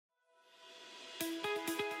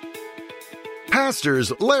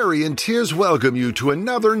Pastors Larry and Tiz welcome you to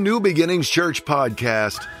another New Beginnings Church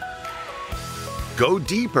podcast. Go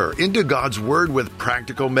deeper into God's Word with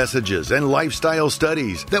practical messages and lifestyle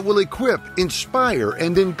studies that will equip, inspire,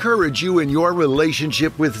 and encourage you in your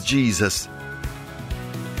relationship with Jesus.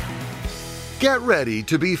 Get ready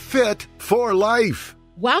to be fit for life.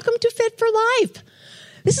 Welcome to Fit for Life.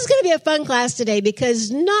 This is going to be a fun class today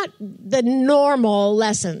because not the normal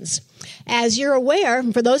lessons. As you're aware,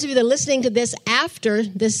 for those of you that are listening to this after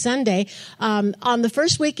this Sunday, on the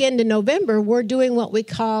first weekend in November, we're doing what we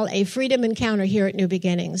call a Freedom Encounter here at New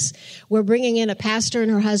Beginnings. We're bringing in a pastor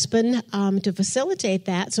and her husband to facilitate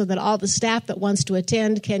that so that all the staff that wants to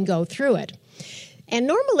attend can go through it. And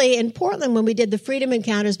normally in Portland, when we did the Freedom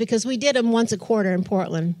Encounters, because we did them once a quarter in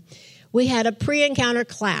Portland, we had a pre-encounter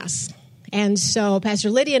class. And so Pastor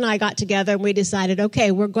Lydia and I got together and we decided,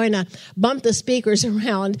 okay, we're going to bump the speakers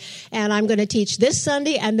around and I'm going to teach this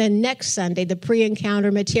Sunday and then next Sunday the pre-encounter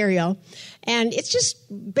material. And it's just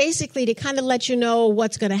basically to kind of let you know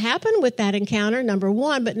what's going to happen with that encounter, number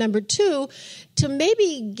one. But number two, to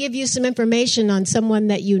maybe give you some information on someone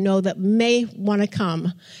that you know that may want to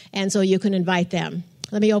come. And so you can invite them.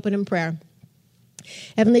 Let me open in prayer.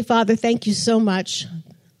 Heavenly Father, thank you so much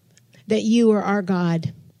that you are our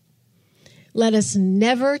God. Let us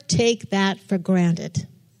never take that for granted.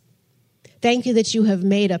 Thank you that you have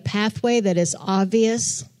made a pathway that is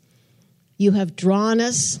obvious. You have drawn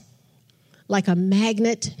us like a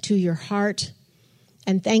magnet to your heart.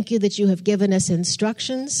 And thank you that you have given us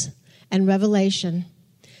instructions and revelation.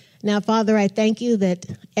 Now, Father, I thank you that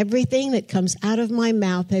everything that comes out of my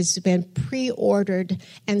mouth has been pre-ordered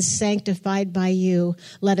and sanctified by you.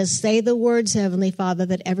 Let us say the words, Heavenly Father,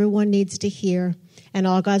 that everyone needs to hear. And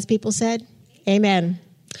all God's people said, Amen.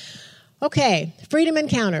 Okay, Freedom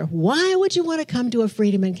Encounter. Why would you want to come to a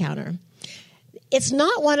Freedom Encounter? It's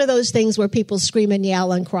not one of those things where people scream and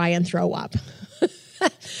yell and cry and throw up.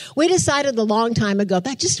 We decided a long time ago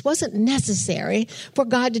that just wasn't necessary for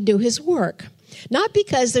God to do his work. Not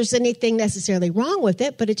because there's anything necessarily wrong with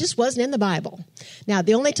it, but it just wasn't in the Bible. Now,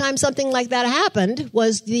 the only time something like that happened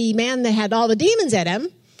was the man that had all the demons in him.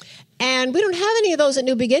 And we don't have any of those at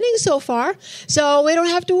New Beginnings so far, so we don't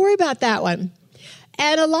have to worry about that one.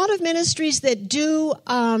 And a lot of ministries that do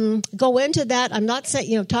go into that, I'm not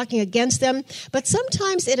saying, talking against them, but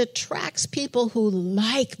sometimes it attracts people who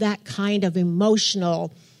like that kind of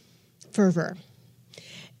emotional fervor.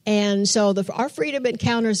 And so our Freedom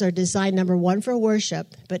Encounters are designed, number one, for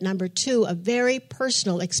worship, but number two, a very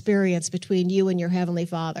personal experience between you and your Heavenly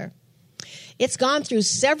Father. It's gone through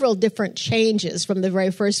several different changes from the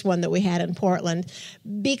very first one that we had in Portland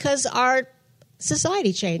because our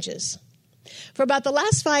society changes. For about the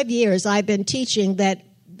last 5 years, I've been teaching that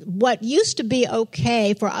what used to be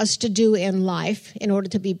okay for us to do in life in order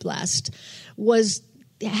to be blessed was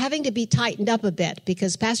having to be tightened up a bit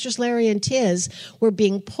because Pastors Larry and Tiz were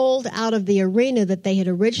being pulled out of the arena that they had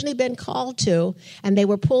originally been called to, and they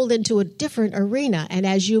were pulled into a different arena. And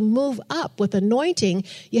as you move up with anointing,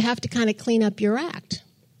 you have to kind of clean up your act.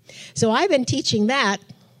 So I've been teaching that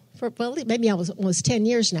for maybe almost 10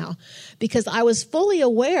 years now because I was fully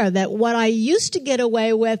aware that what I used to get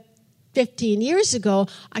away with 15 years ago,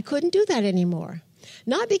 I couldn't do that anymore.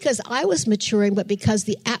 Not because I was maturing, but because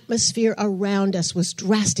the atmosphere around us was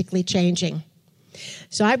drastically changing.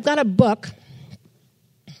 So I've got a book,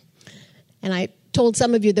 and I told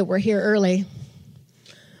some of you that were here early.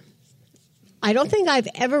 I don't think I've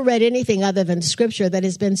ever read anything other than Scripture that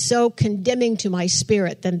has been so condemning to my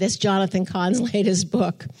spirit than this Jonathan Cahn's latest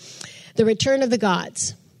book, The Return of the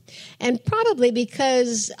Gods. And probably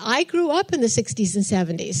because I grew up in the 60s and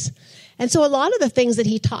 70s. And so a lot of the things that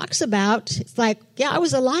he talks about, it's like, yeah, I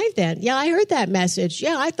was alive then. Yeah, I heard that message.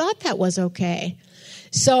 Yeah, I thought that was okay.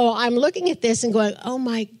 So I'm looking at this and going, oh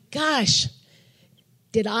my gosh,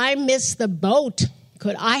 did I miss the boat?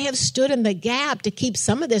 Could I have stood in the gap to keep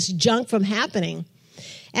some of this junk from happening?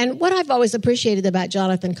 And what I've always appreciated about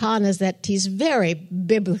Jonathan Cahn is that he's very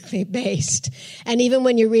biblically based. And even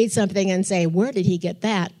when you read something and say, where did he get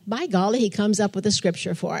that? By golly, he comes up with a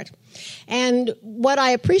scripture for it. And what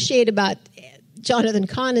I appreciate about Jonathan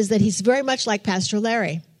Cahn is that he's very much like Pastor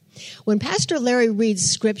Larry. When Pastor Larry reads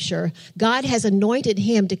scripture, God has anointed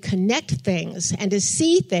him to connect things and to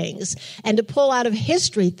see things and to pull out of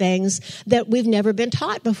history things that we've never been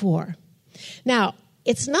taught before. Now,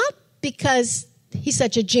 it's not because he's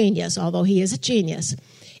such a genius, although he is a genius.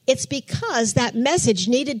 It's because that message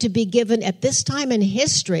needed to be given at this time in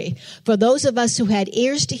history for those of us who had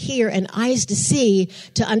ears to hear and eyes to see,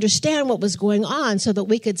 to understand what was going on so that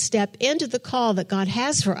we could step into the call that God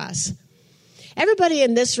has for us. Everybody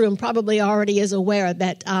in this room probably already is aware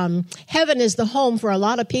that heaven is the home for a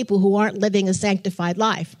lot of people who aren't living a sanctified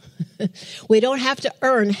life. We don't have to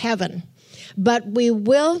earn heaven, but we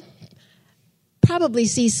will probably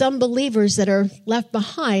see some believers that are left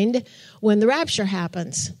behind when the rapture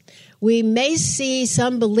happens. We may see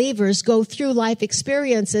some believers go through life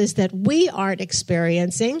experiences that we aren't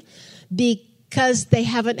experiencing because they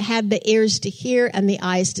haven't had the ears to hear and the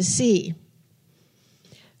eyes to see.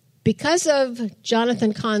 Because of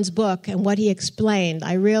Jonathan Cahn's book and what he explained,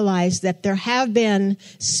 I realized that there have been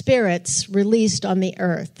spirits released on the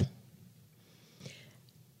earth.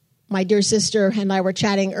 My dear sister and I were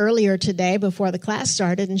chatting earlier today before the class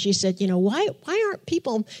started, and she said, why aren't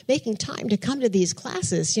people making time to come to these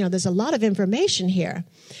classes? There's a lot of information here.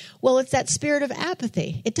 Well, it's that spirit of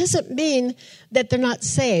apathy. It doesn't mean that they're not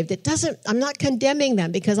saved. I'm not condemning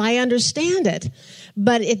them because I understand it.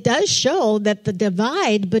 But it does show that the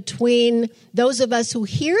divide between those of us who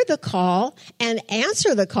hear the call and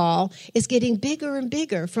answer the call is getting bigger and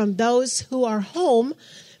bigger from those who are home,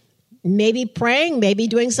 maybe praying, maybe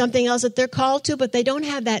doing something else that they're called to, but they don't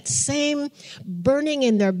have that same burning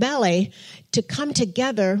in their belly to come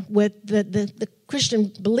together with the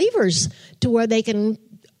Christian believers to where they can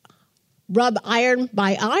rub iron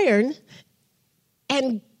by iron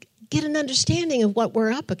and get an understanding of what we're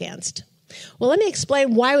up against. Well, let me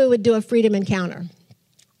explain why we would do a freedom encounter.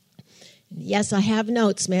 Yes, I have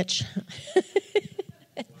notes, Mitch.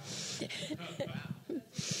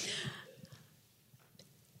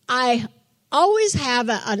 I always have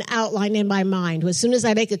an outline in my mind. As soon as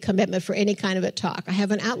I make a commitment for any kind of a talk, I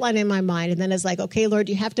have an outline in my mind, and then it's like, okay, Lord,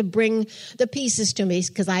 you have to bring the pieces to me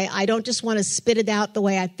because I don't just want to spit it out the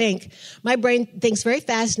way I think. My brain thinks very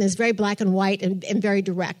fast and is very black and white and very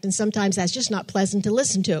direct, and sometimes that's just not pleasant to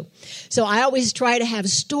listen to. So I always try to have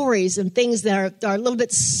stories and things that are a little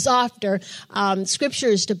bit softer,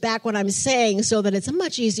 scriptures to back what I'm saying so that it's a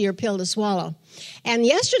much easier pill to swallow. And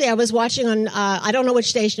yesterday I was watching on, I don't know which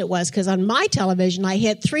station it was, because on my television I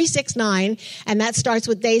hit 369, and that starts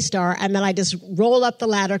with Daystar, and then I just roll up the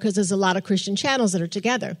ladder because there's a lot of Christian channels that are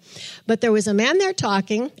together. But there was a man there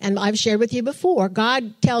talking, and I've shared with you before,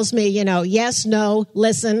 God tells me, yes, no,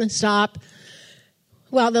 listen, stop.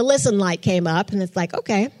 Well, the listen light came up, and it's like,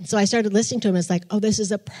 okay. So I started listening to him. It's like, oh, this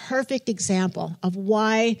is a perfect example of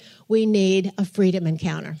why we need a freedom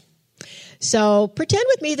encounter. So pretend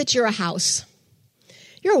with me that you're a house.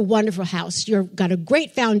 You're a wonderful house. You've got a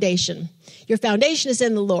great foundation. Your foundation is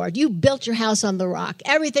in the Lord. You built your house on the rock.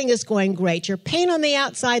 Everything is going great. Your paint on the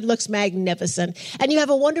outside looks magnificent. And you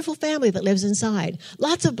have a wonderful family that lives inside.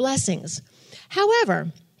 Lots of blessings.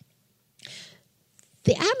 However,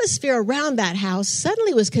 the atmosphere around that house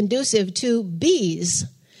suddenly was conducive to bees.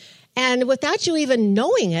 And without you even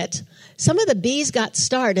knowing it, some of the bees got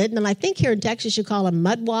started, and I think here in Texas you call them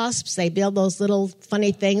mud wasps. They build those little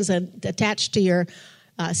funny things attached to your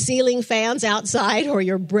ceiling fans outside or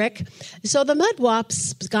your brick. So the mud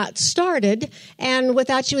wasps got started, and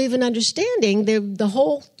without you even understanding, the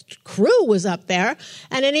whole crew was up there.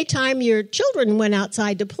 And anytime your children went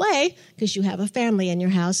outside to play, because you have a family in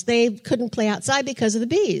your house, they couldn't play outside because of the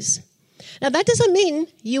bees. Now, that doesn't mean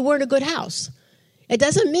you weren't a good house. It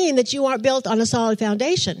doesn't mean that you aren't built on a solid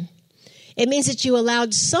foundation. It means that you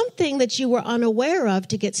allowed something that you were unaware of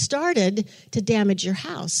to get started to damage your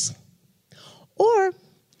house. Or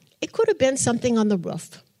it could have been something on the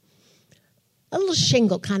roof. A little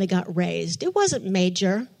shingle kind of got raised. It wasn't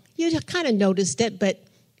major. You kind of noticed it, but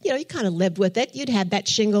you kind of lived with it. You'd had that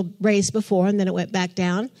shingle raised before, and then it went back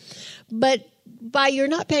down. But by your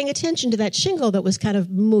not paying attention to that shingle that was kind of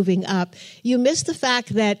moving up, you missed the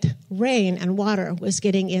fact that rain and water was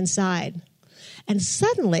getting inside. And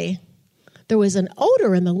suddenly, there was an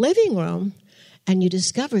odor in the living room, and you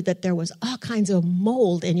discovered that there was all kinds of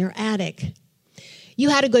mold in your attic. You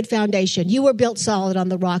had a good foundation. You were built solid on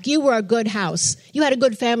the rock. You were a good house. You had a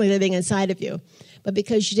good family living inside of you. But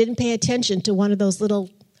because you didn't pay attention to one of those little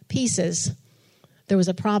pieces, there was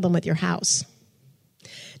a problem with your house.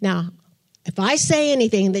 Now, if I say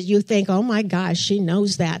anything that you think, oh my gosh, she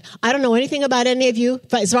knows that. I don't know anything about any of you.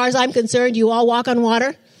 As far as I'm concerned, you all walk on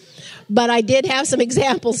water. But I did have some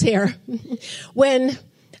examples here. When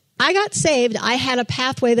I got saved, I had a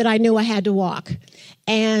pathway that I knew I had to walk.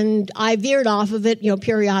 And I veered off of it,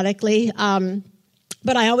 periodically.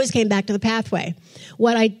 But I always came back to the pathway.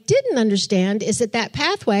 What I didn't understand is that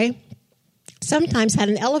pathway sometimes had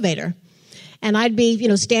an elevator. And I'd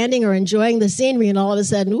be, standing or enjoying the scenery, and all of a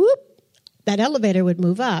sudden, whoop, that elevator would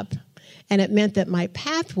move up. And it meant that my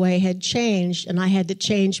pathway had changed, and I had to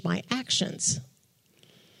change my actions.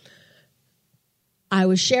 I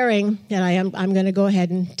was sharing, and I'm going to go ahead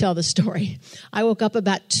and tell the story. I woke up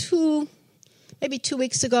about maybe 2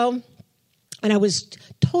 weeks ago, and I was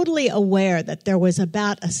totally aware that there was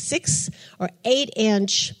about a 6 or 8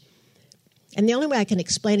 inch, and the only way I can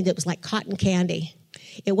explain it was like cotton candy.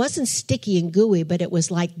 It wasn't sticky and gooey, but it was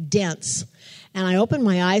like dense. And I opened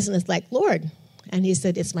my eyes, and it's like, Lord. And he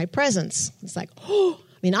said, it's my presence. It's like, oh.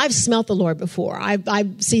 I mean, I've smelt the Lord before.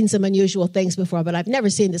 I've seen some unusual things before, but I've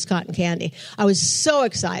never seen this cotton candy. I was so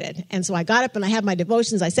excited. And so I got up and I had my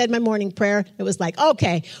devotions. I said my morning prayer. It was like,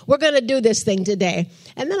 okay, we're going to do this thing today.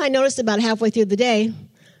 And then I noticed about halfway through the day,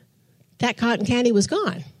 that cotton candy was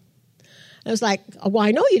gone. I was like, well,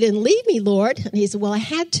 I know you didn't leave me, Lord. And he said, well, I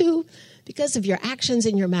had to because of your actions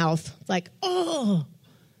in your mouth. It's like, oh.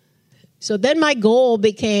 So then my goal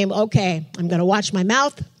became, okay, I'm going to watch my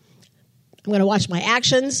mouth. I'm going to watch my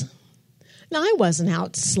actions. Now, I wasn't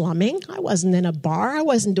out slumming. I wasn't in a bar. I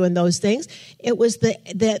wasn't doing those things. It was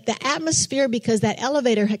the atmosphere, because that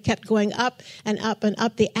elevator had kept going up and up and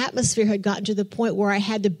up. The atmosphere had gotten to the point where I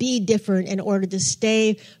had to be different in order to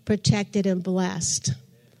stay protected and blessed.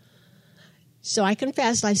 So I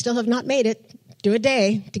confess I still have not made it through a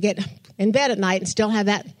day to get in bed at night and still have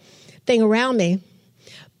that thing around me.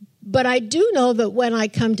 But I do know that when I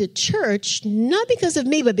come to church, not because of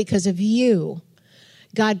me, but because of you,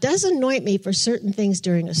 God does anoint me for certain things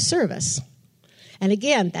during a service. And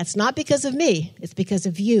again, that's not because of me. It's because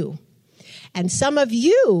of you. And some of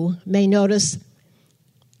you may notice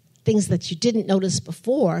things that you didn't notice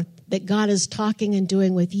before that God is talking and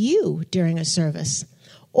doing with you during a service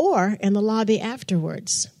or in the lobby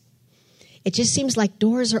afterwards. It just seems like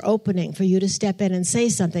doors are opening for you to step in and say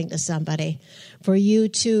something to somebody, for you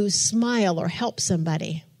to smile or help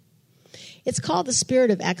somebody. It's called the spirit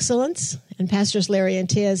of excellence, and Pastors Larry and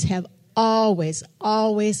Tiz have always,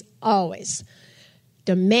 always, always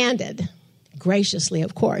demanded, graciously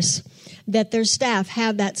of course, that their staff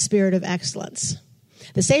have that spirit of excellence.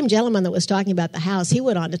 The same gentleman that was talking about the house, he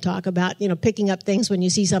went on to talk about, picking up things when you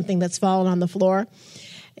see something that's fallen on the floor.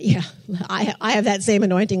 Yeah, I have that same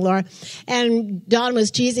anointing, Laura. And Don was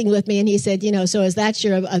teasing with me, and he said, so is that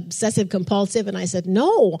your obsessive compulsive? And I said,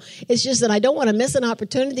 no, it's just that I don't want to miss an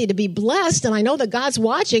opportunity to be blessed, and I know that God's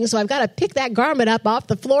watching, so I've got to pick that garment up off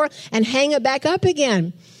the floor and hang it back up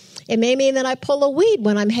again. It may mean that I pull a weed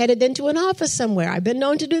when I'm headed into an office somewhere. I've been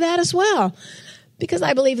known to do that as well, because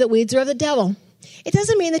I believe that weeds are of the devil. It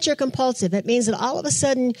doesn't mean that you're compulsive. It means that all of a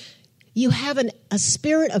sudden you have a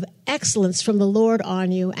spirit of excellence from the Lord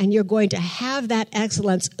on you, and you're going to have that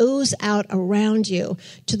excellence ooze out around you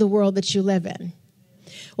to the world that you live in.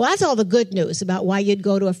 Well, that's all the good news about why you'd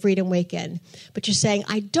go to a Freedom Weekend. But you're saying,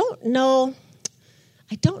 I don't know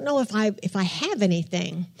if I have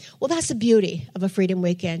anything. Well, that's the beauty of a Freedom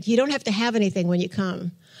Weekend. You don't have to have anything when you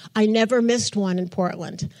come. I never missed one in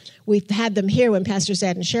Portland. We've had them here when Pastor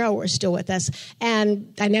Ed and Cheryl were still with us,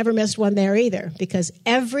 and I never missed one there either, because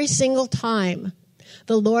every single time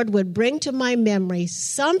the Lord would bring to my memory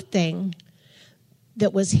something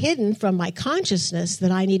that was hidden from my consciousness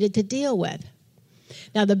that I needed to deal with.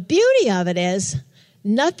 Now, the beauty of it is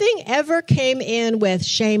nothing ever came in with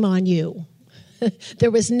shame on you. There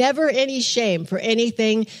was never any shame for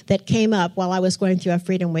anything that came up while I was going through a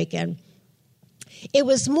Freedom Weekend. It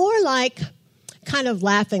was more like kind of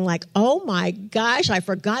laughing like, oh my gosh, I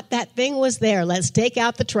forgot that thing was there. Let's take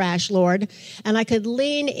out the trash, Lord. And I could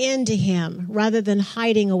lean into him rather than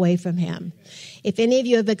hiding away from him. If any of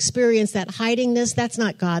you have experienced that hidingness, that's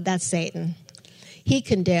not God, that's Satan. He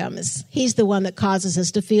condemns. He's the one that causes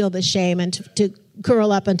us to feel the shame and to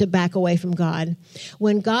curl up and to back away from God.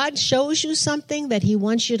 When God shows you something that he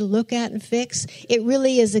wants you to look at and fix, it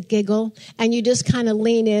really is a giggle, and you just kind of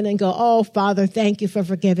lean in and go, oh, Father, thank you for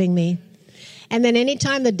forgiving me. And then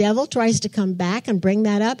anytime the devil tries to come back and bring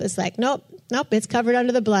that up, it's like, nope, it's covered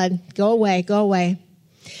under the blood. Go away.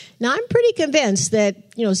 Now, I'm pretty convinced that,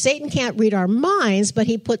 Satan can't read our minds, but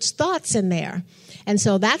he puts thoughts in there. And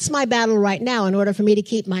so that's my battle right now in order for me to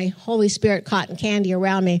keep my Holy Spirit cotton candy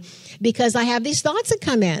around me, because I have these thoughts that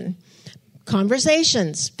come in,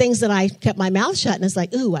 conversations, things that I kept my mouth shut, and it's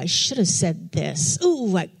like, ooh, I should have said this.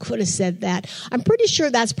 Ooh, I could have said that. I'm pretty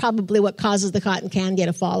sure that's probably what causes the cotton candy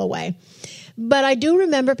to fall away. But I do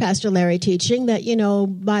remember Pastor Larry teaching that,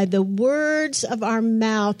 by the words of our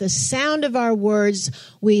mouth, the sound of our words,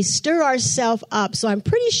 we stir ourselves up. So I'm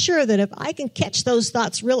pretty sure that if I can catch those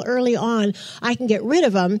thoughts real early on, I can get rid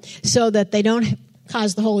of them so that they don't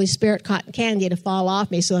cause the Holy Spirit cotton candy to fall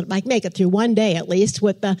off me, so that I can make it through one day at least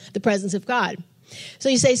with the presence of God. So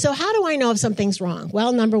you say, so how do I know if something's wrong?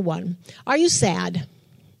 Well, number one, are you sad?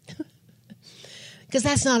 Because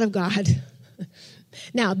that's not of God.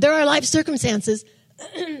 Now, there are life circumstances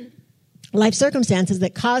life circumstances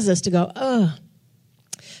that cause us to go, ugh.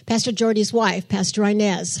 Pastor Jordy's wife, Pastor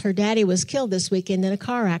Inez, her daddy was killed this weekend in a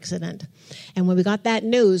car accident. And when we got that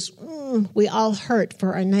news, we all hurt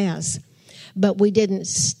for Inez. But we didn't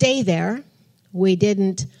stay there. We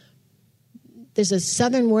didn't, there's a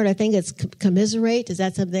southern word, I think it's commiserate. Is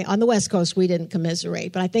that something? On the West Coast, we didn't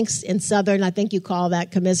commiserate. But I think in Southern, I think you call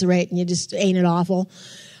that commiserate, and you just, ain't it awful?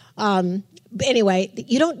 But anyway,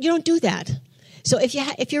 you don't do that. So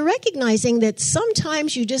if you're recognizing that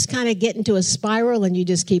sometimes you just kind of get into a spiral and you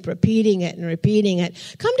just keep repeating it,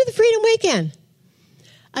 come to the Freedom Weekend.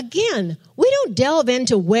 Again, we don't delve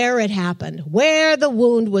into where it happened, where the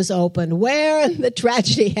wound was opened, where the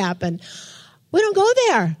tragedy happened. We don't go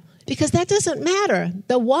there because that doesn't matter.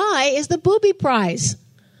 The why is the booby prize.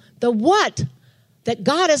 The what that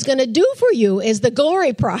God is going to do for you is the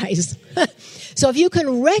glory prize. So if you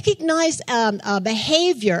can recognize a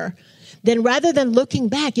behavior, then rather than looking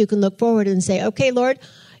back, you can look forward and say, okay, Lord,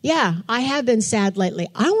 yeah, I have been sad lately.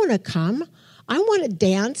 I want to come. I want to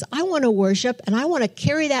dance. I want to worship. And I want to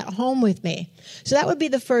carry that home with me. So that would be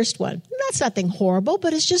the first one. That's nothing horrible,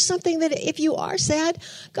 but it's just something that if you are sad,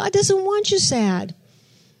 God doesn't want you sad.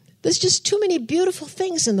 There's just too many beautiful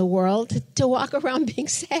things in the world to walk around being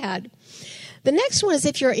sad. The next one is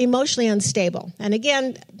if you're emotionally unstable. And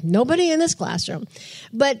again, nobody in this classroom.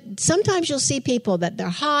 But sometimes you'll see people that they're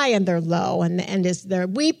high and they're low, and they're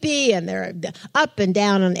weepy and they're up and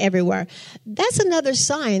down and everywhere. That's another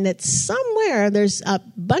sign that somewhere there's a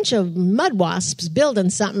bunch of mud wasps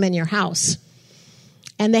building something in your house.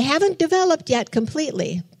 And they haven't developed yet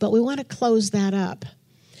completely, but we want to close that up.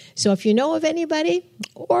 So if you know of anybody,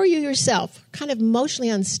 or you yourself, kind of emotionally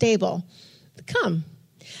unstable, come.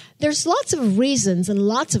 There's lots of reasons and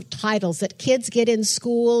lots of titles that kids get in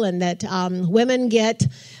school and that women get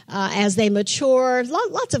as they mature.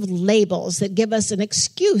 Lots of labels that give us an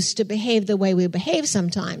excuse to behave the way we behave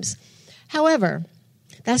sometimes. However,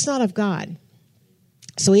 that's not of God.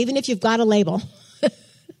 So even if you've got a label,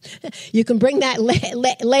 you can bring that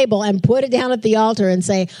label and put it down at the altar and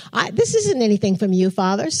say, this isn't anything from you,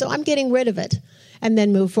 Father, so I'm getting rid of it, and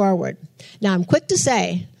then move forward. Now, I'm quick to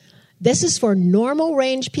say, this is for normal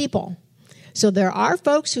range people. So there are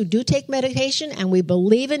folks who do take medication, and we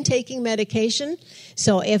believe in taking medication.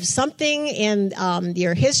 So if something in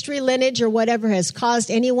your history, lineage, or whatever has caused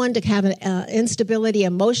anyone to have an instability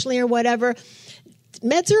emotionally or whatever,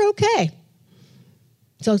 meds are okay.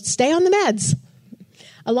 So stay on the meds.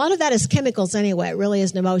 A lot of that is chemicals anyway. It really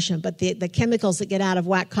isn't emotion. But the chemicals that get out of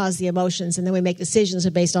whack cause the emotions, and then we make decisions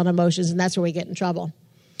based on emotions, and that's where we get in trouble.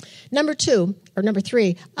 Number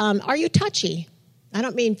 3, are you touchy? I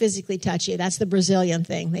don't mean physically touchy. That's the Brazilian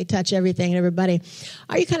thing. They touch everything and everybody.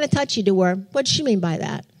 Are you kind of touchy to where, what does she mean by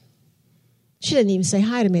that? She didn't even say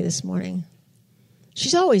hi to me this morning.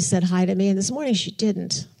 She's always said hi to me, and this morning she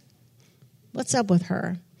didn't. What's up with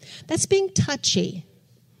her? That's being touchy.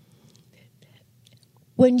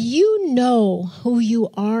 When you know who you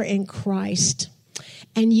are in Christ,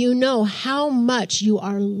 and you know how much you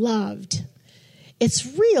are loved, it's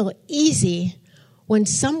real easy when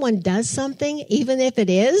someone does something, even if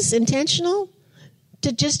it is intentional,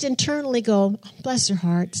 to just internally go, bless their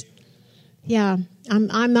hearts. Yeah,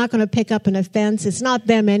 I'm not going to pick up an offense. It's not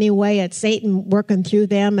them anyway. It's Satan working through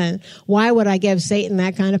them. And why would I give Satan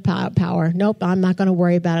that kind of power? Nope, I'm not going to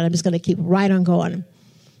worry about it. I'm just going to keep right on going.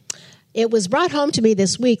 It was brought home to me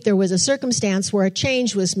this week. There was a circumstance where a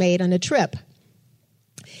change was made on a trip.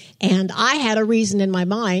 And I had a reason in my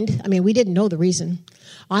mind. I mean, we didn't know the reason.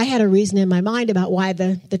 I had a reason in my mind about why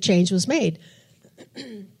the change was made.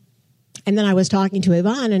 And then I was talking to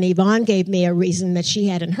Yvonne, and Yvonne gave me a reason that she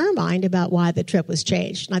had in her mind about why the trip was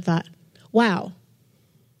changed. And I thought, wow,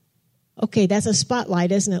 okay, that's a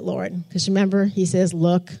spotlight, isn't it, Lord? Because remember, he says,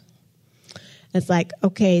 look. It's like,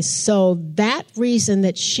 okay, so that reason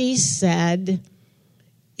that she said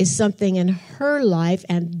is something in her life,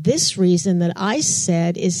 and this reason that I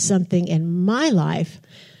said is something in my life.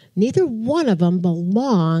 Neither one of them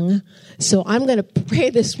belong, so I'm going to pray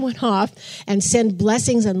this one off and send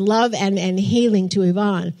blessings and love and healing to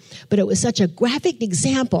Yvonne. But it was such a graphic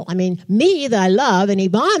example. I mean, me that I love and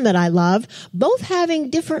Yvonne that I love, both having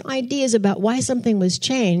different ideas about why something was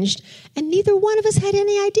changed, and neither one of us had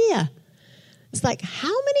any idea. It's like, how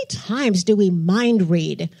many times do we mind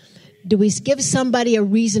read? Do we give somebody a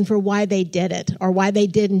reason for why they did it or why they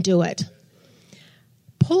didn't do it?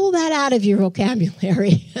 Pull that out of your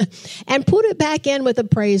vocabulary and put it back in with a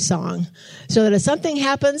praise song so that if something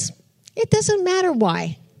happens, it doesn't matter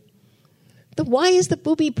why. The why is the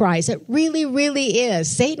booby prize. It really, really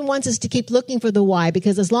is. Satan wants us to keep looking for the why,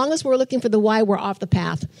 because as long as we're looking for the why, we're off the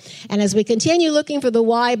path. And as we continue looking for the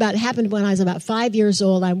why, it happened when I was about 5 years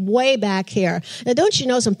old. I'm way back here. Now, don't you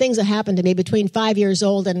know some things that happened to me between 5 years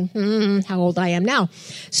old and how old I am now?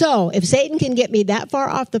 So if Satan can get me that far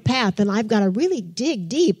off the path, then I've got to really dig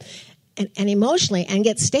deep and emotionally and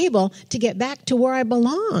get stable to get back to where I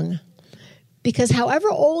belong. Because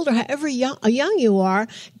however old or however young you are,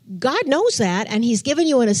 God knows that, and he's given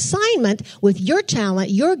you an assignment with your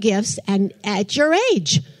talent, your gifts, and at your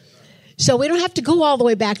age. So we don't have to go all the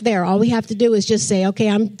way back there. All we have to do is just say, okay,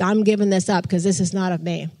 I'm giving this up because this is not of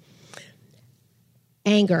me.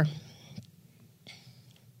 Anger.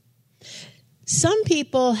 Some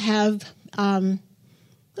people have...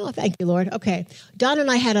 Oh, thank you, Lord. Okay. Don and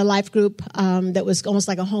I had a life group that was almost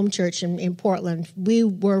like a home church in Portland. We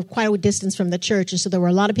were quite a distance from the church, and so there were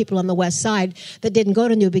a lot of people on the west side that didn't go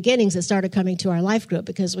to New Beginnings that started coming to our life group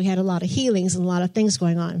because we had a lot of healings and a lot of things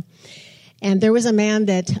going on. And there was a man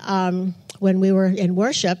that when we were in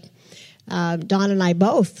worship, Don and I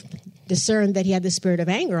both discerned that he had the spirit of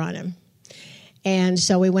anger on him. And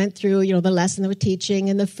so we went through, the lesson that we're teaching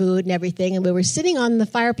and the food and everything, and we were sitting on the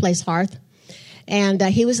fireplace hearth. And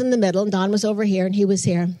he was in the middle, and Don was over here, and he was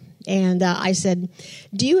here. And I said,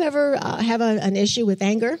 do you ever have an issue with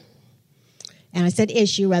anger? And I said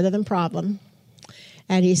issue rather than problem.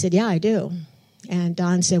 And he said, yeah, I do. And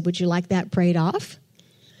Don said, would you like that prayed off?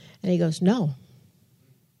 And he goes, no.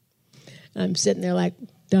 I'm sitting there like,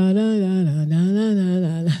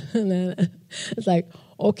 da-da-da-da-da-da-da-da. It's like,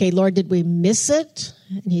 okay, Lord, did we miss it?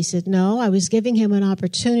 And he said, no, I was giving him an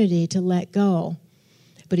opportunity to let go,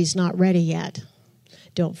 but he's not ready yet.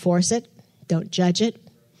 Don't force it. Don't judge it.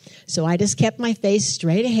 So I just kept my face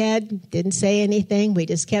straight ahead, didn't say anything. We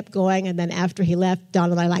just kept going. And then after he left,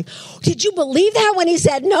 Don and I like, did you believe that when he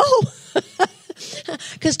said no?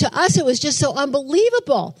 Because to us, it was just so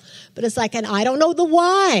unbelievable. But it's like, and I don't know the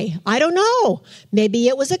why. I don't know. Maybe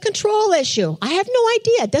it was a control issue. I have no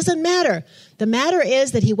idea. It doesn't matter. The matter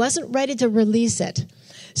is that he wasn't ready to release it.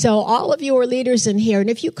 So all of you are leaders in here, and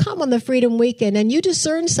if you come on the Freedom Weekend and you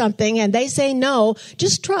discern something and they say no,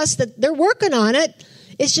 just trust that they're working on it.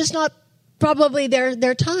 It's just not probably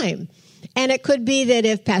their time. And it could be that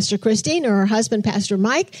if Pastor Christine or her husband, Pastor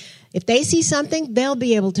Mike, if they see something, they'll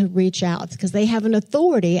be able to reach out because they have an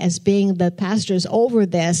authority as being the pastors over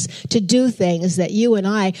this to do things that you and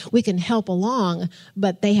we can help along,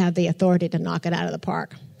 but they have the authority to knock it out of the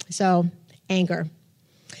park. So, anger.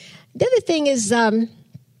 The other thing is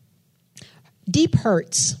deep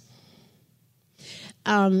hurts.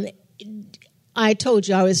 I told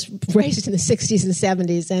you I was raised in the 60s and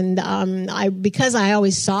 70s, and because I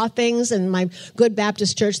always saw things, and my good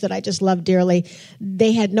Baptist church that I just love dearly,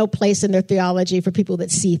 they had no place in their theology for people that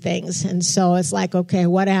see things. And so it's like, okay,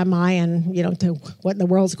 what am I, and what in the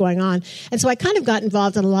world's going on? And so I kind of got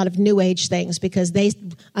involved in a lot of New Age things because they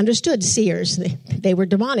understood seers. They were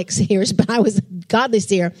demonic seers, but I was a godly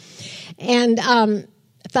seer. And I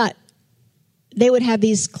thought, they would have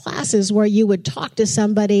these classes where you would talk to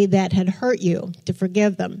somebody that had hurt you to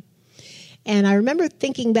forgive them. And I remember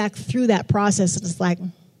thinking back through that process, and it's like,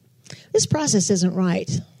 this process isn't right.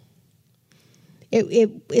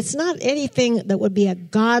 It's not anything that would be a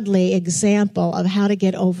godly example of how to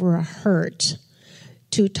get over a hurt,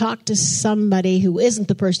 to talk to somebody who isn't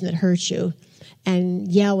the person that hurt you and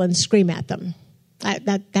yell and scream at them.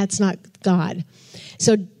 That's not God.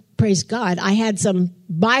 So praise God, I had some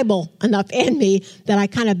Bible enough in me that I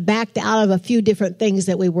kind of backed out of a few different things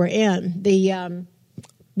that we were in. The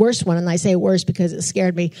worst one, and I say worst because it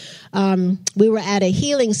scared me, we were at a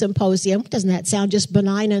healing symposium. Doesn't that sound just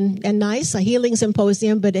benign and nice? A healing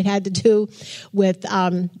symposium, but it had to do with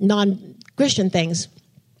non-Christian things.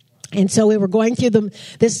 And so we were going through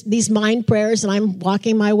these mind prayers, and I'm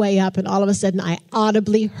walking my way up, and all of a sudden I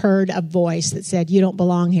audibly heard a voice that said, "You don't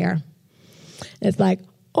belong here." It's like,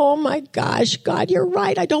 oh my gosh, God, you're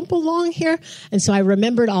right. I don't belong here. And so I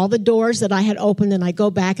remembered all the doors that I had opened, and I go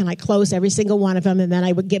back and I close every single one of them. And then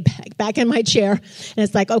I would get back in my chair. And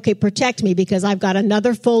it's like, okay, protect me because I've got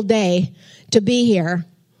another full day to be here.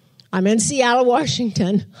 I'm in Seattle,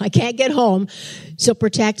 Washington. I can't get home. So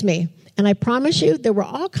protect me. And I promise you, there were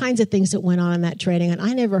all kinds of things that went on in that training, and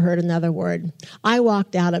I never heard another word. I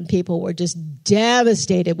walked out, and people were just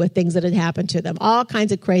devastated with things that had happened to them, all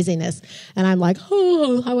kinds of craziness. And I'm like,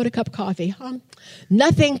 oh, I want a cup of coffee.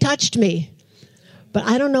 Nothing touched me. But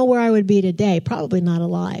I don't know where I would be today, probably not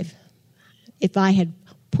alive, if I had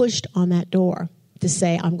pushed on that door to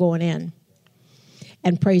say, I'm going in.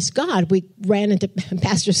 And praise God, we ran into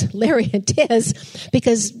Pastors Larry and Tiz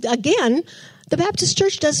because, again, The Baptist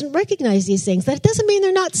church doesn't recognize these things. That doesn't mean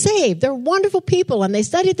they're not saved. They're wonderful people, and they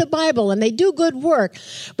study the Bible, and they do good work.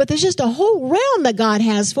 But there's just a whole realm that God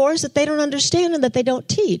has for us that they don't understand and that they don't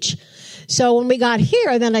teach. So when we got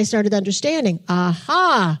here, then I started understanding,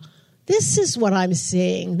 aha, this is what I'm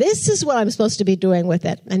seeing. This is what I'm supposed to be doing with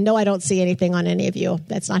it. And no, I don't see anything on any of you.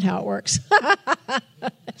 That's not how it works.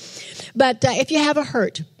 But if you have a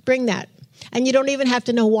hurt, bring that. And you don't even have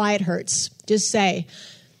to know why it hurts. Just say,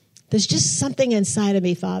 there's just something inside of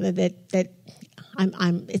me, Father, that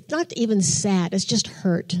I'm it's not even sad. It's just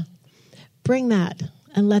hurt. Bring that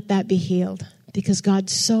and let that be healed. Because God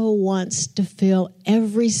so wants to fill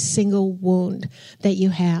every single wound that you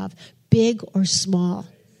have, big or small.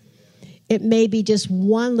 It may be just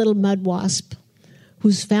one little mud wasp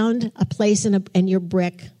who's found a place in your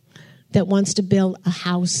brick that wants to build a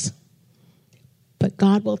house. But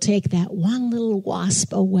God will take that one little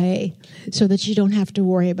wasp away so that you don't have to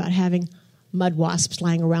worry about having mud wasps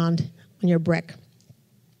lying around on your brick.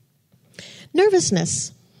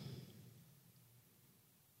 Nervousness.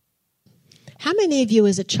 How many of you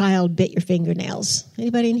as a child bit your fingernails?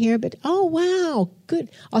 Anybody in here? Oh, wow,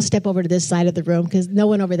 good. I'll step over to this side of the room because no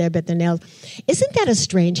one over there bit their nails. Isn't that a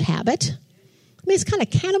strange habit? I mean, it's kind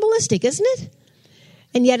of cannibalistic, isn't it?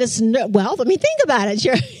 And yet think about it.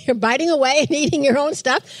 You're biting away and eating your own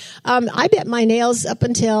stuff. I bit my nails up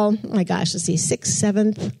until, 6th,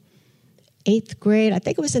 7th, 8th grade. I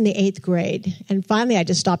think it was in the 8th grade. And finally, I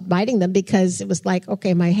just stopped biting them because it was like,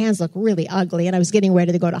 okay, my hands look really ugly. And I was getting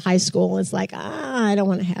ready to go to high school. And it's like, I don't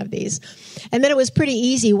want to have these. And then it was pretty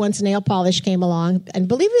easy once nail polish came along. And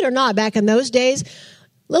believe it or not, back in those days,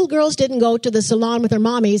 little girls didn't go to the salon with their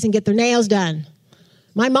mommies and get their nails done.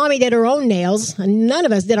 My mommy did her own nails, and none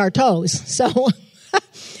of us did our toes. So,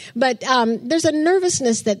 but there's a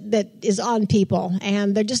nervousness that is on people.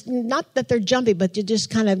 And they're just, not that they're jumpy, but you just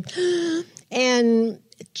kind of... And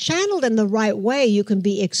channeled in the right way, you can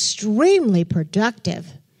be extremely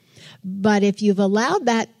productive. But if you've allowed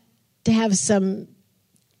that to have some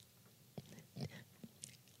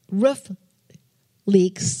roof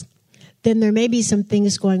leaks, then there may be some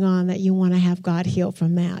things going on that you want to have God heal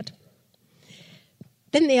from that.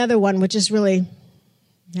 Then the other one, which is really,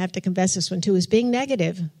 I have to confess this one too, is being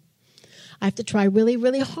negative. I have to try really,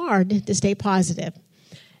 really hard to stay positive,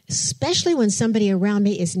 especially when somebody around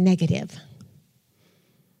me is negative.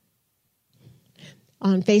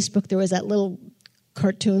 On Facebook, there was that little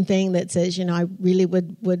cartoon thing that says, I really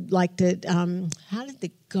would like to, how did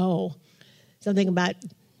it go? Something about,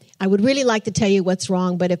 I would really like to tell you what's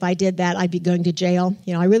wrong, but if I did that, I'd be going to jail.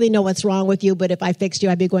 I really know what's wrong with you, but if I fixed you,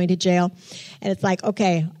 I'd be going to jail. And it's like,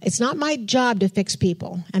 okay, it's not my job to fix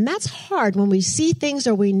people. And that's hard when we see things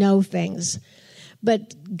or we know things.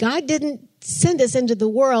 But God didn't send us into the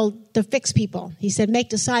world to fix people. He said, make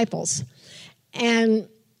disciples. And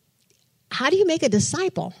how do you make a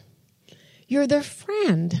disciple? You're their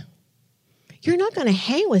friend. You're not going to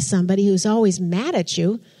hang with somebody who's always mad at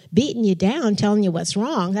you, beating you down, telling you what's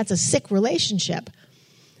wrong. That's a sick relationship.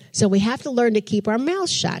 So we have to learn to keep our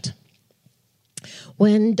mouths shut.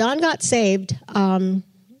 When Don got saved,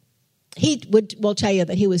 he will tell you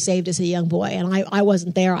that he was saved as a young boy, and I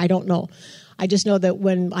wasn't there. I don't know. I just know that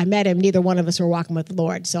when I met him, neither one of us were walking with the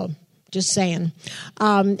Lord. So just saying.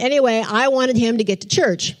 Anyway, I wanted him to get to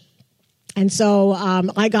church. And so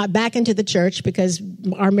I got back into the church because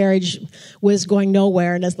our marriage was going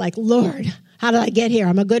nowhere. And it's like, Lord, how did I get here?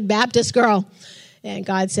 I'm a good Baptist girl. And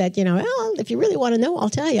God said, well, if you really want to know, I'll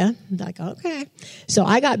tell you. I'm like, okay. So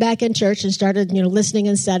I got back in church and started, listening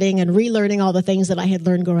and studying and relearning all the things that I had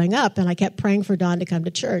learned growing up. And I kept praying for Don to come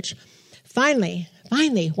to church. Finally,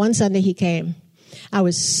 one Sunday he came. I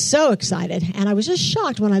was so excited, and I was just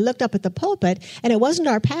shocked when I looked up at the pulpit, and it wasn't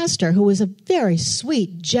our pastor, who was a very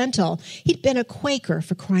sweet, gentle. He'd been a Quaker,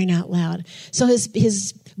 for crying out loud. So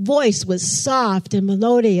his voice was soft and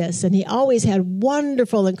melodious, and he always had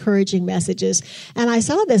wonderful, encouraging messages. And I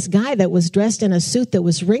saw this guy that was dressed in a suit that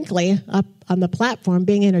was wrinkly up on the platform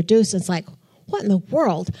being introduced. It's like, what in the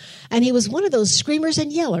world? And he was one of those screamers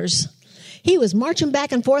and yellers. He was marching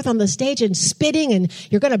back and forth on the stage and spitting, and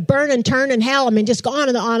you're going to burn and turn in hell. I mean, just go on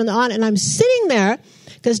and on and on. And I'm sitting there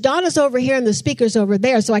because Donna's over here and the speaker's over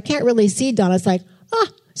there, so I can't really see Donna. It's like,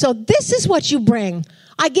 so this is what you bring.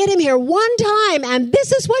 I get him here one time, and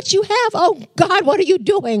this is what you have. Oh, God, what are you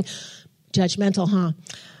doing? Judgmental, huh?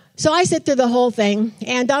 So I sit through the whole thing,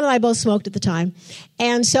 and Don and I both smoked at the time.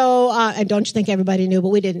 And so, and don't you think everybody knew, but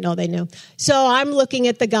we didn't know they knew. So I'm looking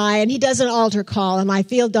at the guy, and he does an altar call, and I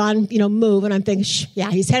feel Don, move, and I'm thinking,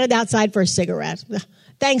 yeah, he's headed outside for a cigarette.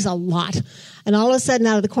 Thanks a lot. And all of a sudden,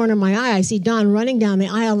 out of the corner of my eye, I see Don running down the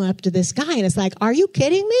aisle and up to this guy, and it's like, are you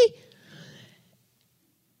kidding me?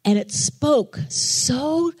 And it spoke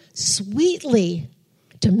so sweetly.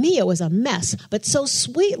 To me, it was a mess, but so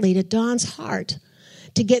sweetly to Don's heart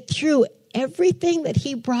to get through everything that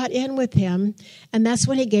he brought in with him. And that's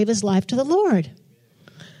when he gave his life to the Lord.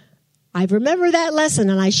 I remember that lesson,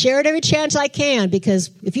 and I share it every chance I can,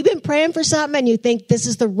 because if you've been praying for something and you think this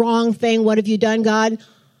is the wrong thing, what have you done, God?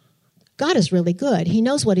 God is really good. He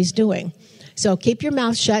knows what he's doing. So keep your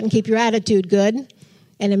mouth shut and keep your attitude good,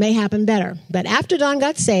 and it may happen better. But after Don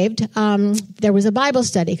got saved, there was a Bible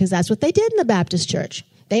study, because that's what they did in the Baptist church.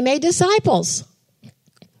 They made disciples.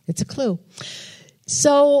 It's a clue.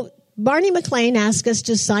 So Barney McLean asked us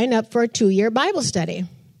to sign up for a 2-year Bible study.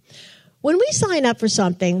 When we sign up for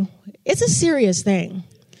something, it's a serious thing.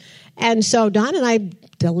 And so Don and I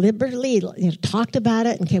deliberately talked about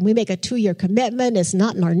it, and can we make a 2-year commitment? It's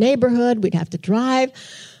not in our neighborhood. We'd have to drive.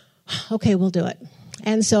 Okay, we'll do it.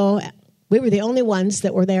 And so we were the only ones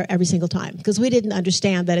that were there every single time, because we didn't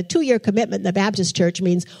understand that a 2-year commitment in the Baptist church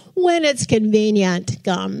means when it's convenient,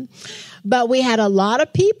 come. But we had a lot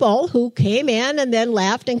of people who came in and then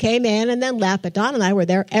left and came in and then left. But Don and I were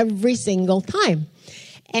there every single time.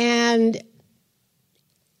 And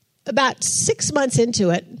about 6 months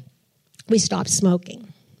into it, we stopped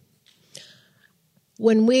smoking.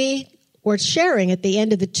 When we were sharing at the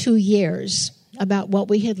end of the 2 years about what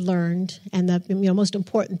we had learned and the most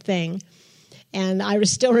important thing, and I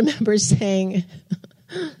still remember saying,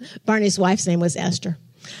 Barney's wife's name was Esther.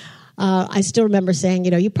 I still remember saying,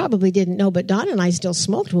 you probably didn't know, but Don and I still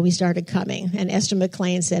smoked when we started coming. And Esther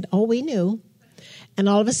McLean said, oh, we knew. And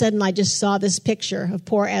all of a sudden, I just saw this picture of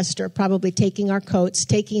poor Esther probably taking our coats,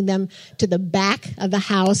 taking them to the back of the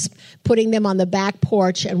house, putting them on the back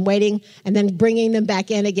porch and waiting, and then bringing them back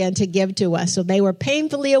in again to give to us. So they were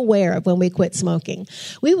painfully aware of when we quit smoking.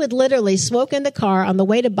 We would literally smoke in the car on the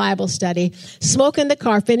way to Bible study, smoke in the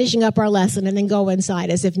car, finishing up our lesson, and then go inside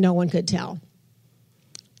as if no one could tell.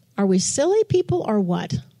 Are we silly people or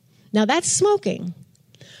what? Now, that's smoking.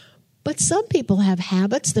 But some people have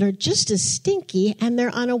habits that are just as stinky, and they're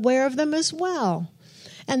unaware of them as well.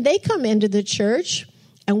 And they come into the church,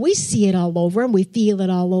 and we see it all over them, we feel it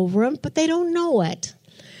all over them, but they don't know it.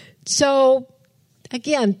 So,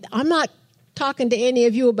 again, I'm not talking to any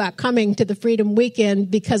of you about coming to the Freedom Weekend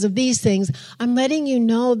because of these things. I'm letting you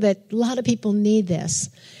know that a lot of people need this.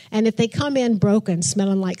 And if they come in broken,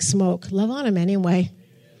 smelling like smoke, love on them anyway.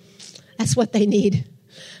 That's what they need.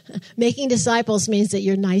 Making disciples means that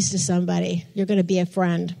you're nice to somebody. You're going to be a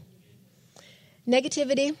friend.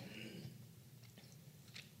 Negativity.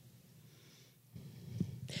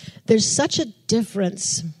 There's such a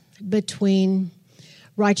difference between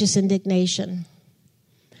righteous indignation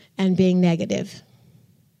and being negative.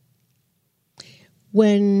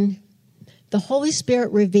 When the Holy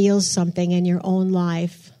Spirit reveals something in your own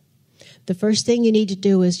life, the first thing you need to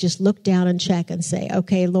do is just look down and check and say,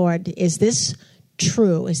 okay, Lord, is this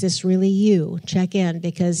true? Is this really you? Check in,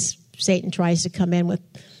 because Satan tries to come in with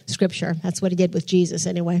Scripture. That's what he did with Jesus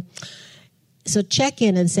anyway. So check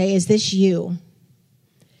in and say, is this you?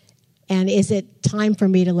 And is it time for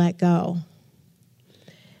me to let go?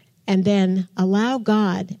 And then allow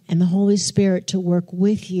God and the Holy Spirit to work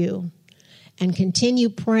with you, and continue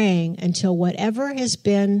praying until whatever has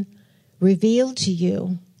been revealed to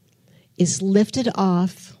you is lifted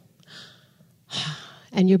off,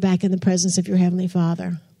 and you're back in the presence of your Heavenly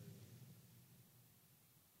Father.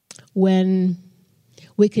 When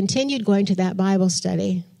we continued going to that Bible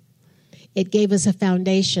study, it gave us a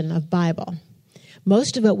foundation of Bible.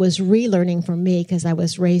 Most of it was relearning for me because I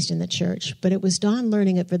was raised in the church, but it was Don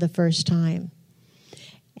learning it for the first time.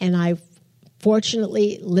 And I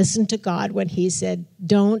fortunately listened to God when he said,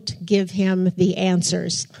 don't give him the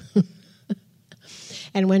answers.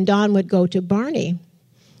 And when Don would go to Barney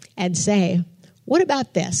and say, what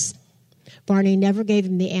about this? Barney never gave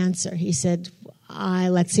him the answer. He said,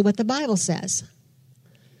 let's see what the Bible says.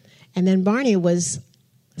 And then Barney was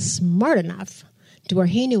smart enough to where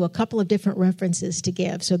he knew a couple of different references to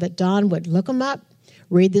give, so that Don would look them up,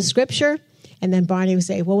 read the Scripture, and then Barney would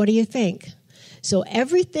say, well, what do you think? So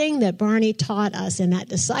everything that Barney taught us in that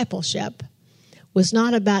discipleship was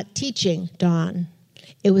not about teaching Don.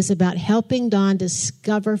 It was about helping Don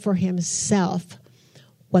discover for himself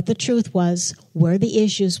what the truth was, where the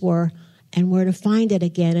issues were, and where to find it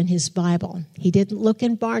again in his Bible. He didn't look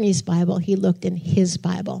in Barney's Bible. He looked in his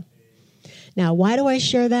Bible. Now, why do I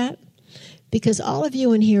share that? Because all of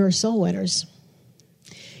you in here are soul winners.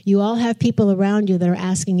 You all have people around you that are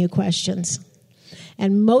asking you questions.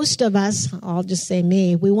 And most of us, I'll just say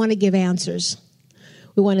me, we want to give answers.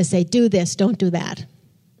 We want to say, do this, don't do that.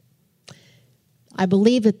 I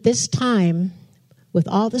believe at this time, with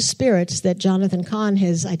all the spirits that Jonathan Cahn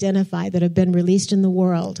has identified that have been released in the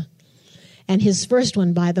world. And his first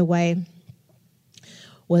one, by the way,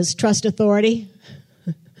 was trust authority.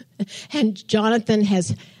 And Jonathan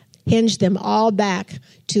has hinged them all back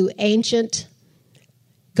to ancient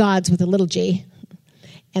gods with a little g,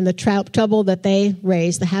 and the trouble that they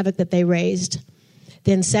raised, the havoc that they raised.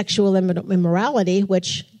 Then sexual immorality,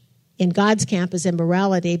 which in God's camp is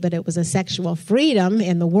immorality, but it was a sexual freedom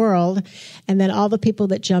in the world. And then all the people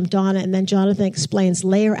that jumped on it. And then Jonathan explains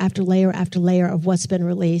layer after layer after layer of what's been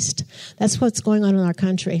released. That's what's going on in our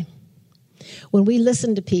country. When we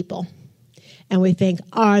listen to people and we think,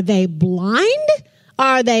 are they blind?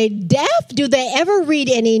 Are they deaf? Do they ever read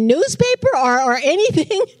any newspaper or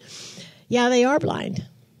anything? Yeah, they are blind.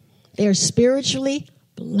 They are spiritually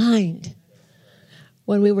blind.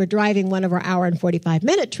 When we were driving one of our hour and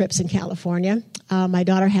 45-minute trips in California, my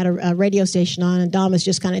daughter had a radio station on, and Dom was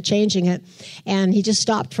just kind of changing it. And he just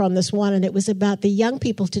stopped from this one, and it was about the young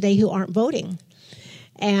people today who aren't voting.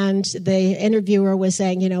 And the interviewer was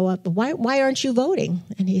saying, why aren't you voting?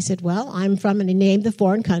 And he said, well, I'm from, and he named the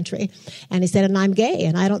foreign country. And he said, and I'm gay,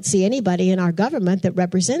 and I don't see anybody in our government that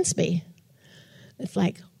represents me. It's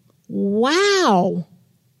like, wow.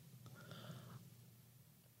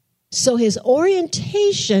 So his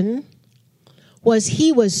orientation was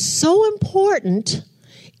he was so important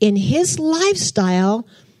in his lifestyle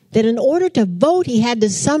that in order to vote, he had to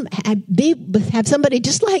have somebody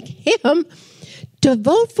just like him to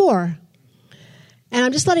vote for. And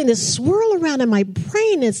I'm just letting this swirl around in my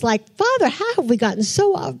brain. It's like, Father, how have we gotten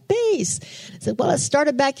so off base? I said, well, it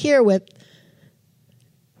started back here with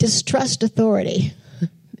distrust authority.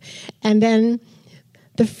 And then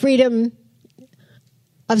the freedom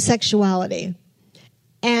of sexuality.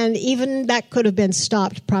 And even that could have been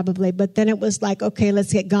stopped probably. But then it was like, okay,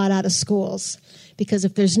 let's get God out of schools. Because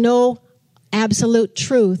if there's no absolute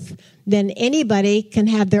truth, then anybody can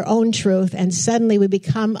have their own truth, and suddenly we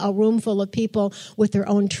become a room full of people with their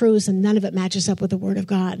own truths, and none of it matches up with the Word of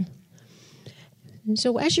God. And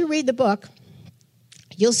so as you read the book,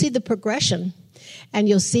 you'll see the progression, and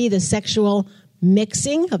you'll see the sexual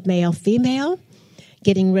mixing of male-female,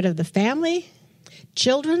 getting rid of the family,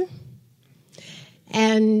 children.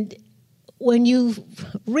 And when you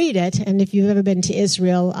read it, and if you've ever been to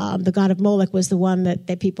Israel, the god of Moloch was the one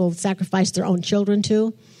that people sacrificed their own children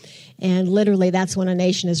to. And literally, that's when a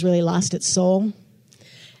nation has really lost its soul.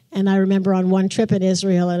 And I remember on one trip in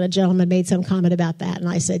Israel, and a gentleman made some comment about that. And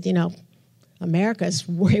I said, America's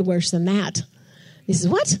way worse than that. He says,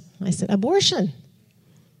 what? I said, abortion.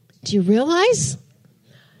 Do you realize?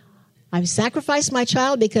 I've sacrificed my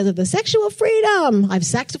child because of the sexual freedom. I've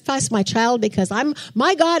sacrificed my child because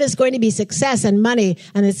my God is going to be success and money,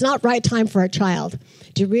 and it's not right time for a child.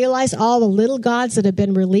 Do you realize all the little gods that have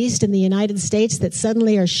been released in the United States that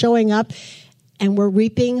suddenly are showing up, and we're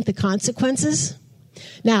reaping the consequences?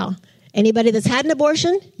 Now, anybody that's had an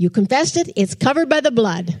abortion, you confessed it, it's covered by the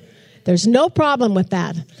blood. There's no problem with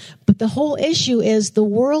that. But the whole issue is the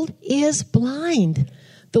world is blind.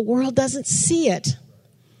 The world doesn't see it.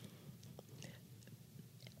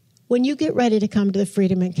 When you get ready to come to the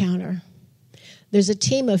Freedom Encounter, there's a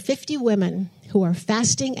team of 50 women who are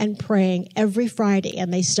fasting and praying every Friday,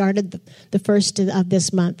 and they started the first of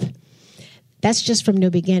this month. That's just from New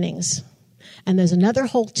Beginnings. And there's another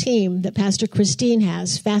whole team that Pastor Christine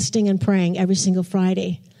has fasting and praying every single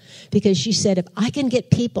Friday, because she said, if I can get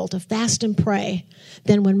people to fast and pray,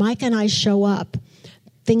 then when Mike and I show up,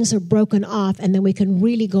 things are broken off, and then we can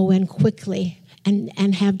really go in quickly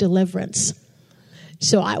and have deliverance.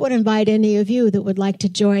 So I would invite any of you that would like to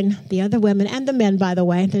join the other women and the men, by the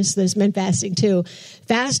way. There's men fasting too.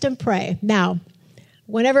 Fast and pray. Now,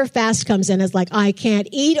 whenever fast comes in, it's like, I can't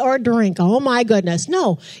eat or drink. Oh, my goodness.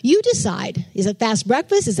 No, you decide. Is it fast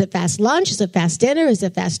breakfast? Is it fast lunch? Is it fast dinner? Is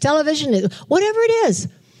it fast television? Whatever it is,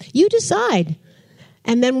 you decide.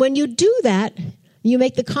 And then when you do that, you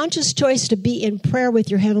make the conscious choice to be in prayer with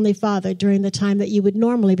your Heavenly Father during the time that you would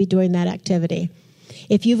normally be doing that activity.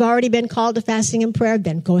 If you've already been called to fasting and prayer,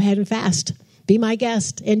 then go ahead and fast. Be my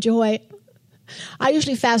guest. Enjoy. I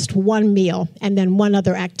usually fast one meal and then one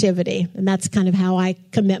other activity, and that's kind of how I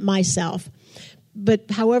commit myself.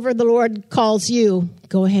 But however the Lord calls you,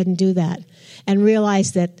 go ahead and do that. And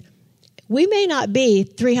realize that we may not be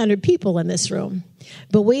 300 people in this room,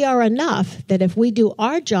 but we are enough that if we do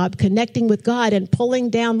our job connecting with God and pulling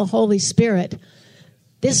down the Holy Spirit,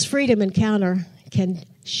 this Freedom Encounter can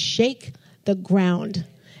shake the ground,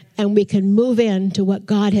 and we can move into what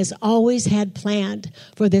God has always had planned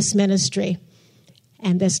for this ministry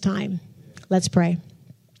and this time. Let's pray.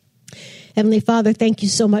 Heavenly Father, thank you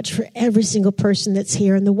so much for every single person that's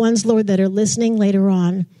here and the ones, Lord, that are listening later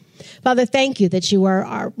on. Father, thank you that you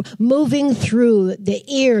are moving through the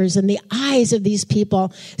ears and the eyes of these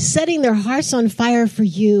people, setting their hearts on fire for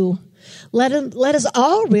you. Let us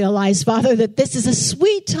all realize, Father, that this is a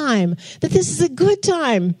sweet time, that this is a good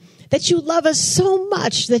time, that you love us so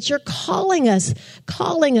much, that you're calling us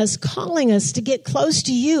to get close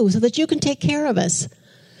to you so that you can take care of us.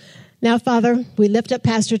 Now, Father, we lift up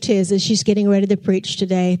Pastor Tiz as she's getting ready to preach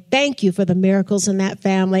today. Thank you for the miracles in that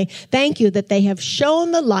family. Thank you that they have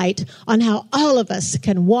shown the light on how all of us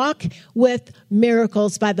can walk with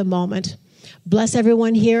miracles by the moment. Bless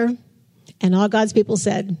everyone here. And all God's people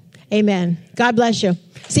said, amen. God bless you.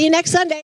 See you next Sunday.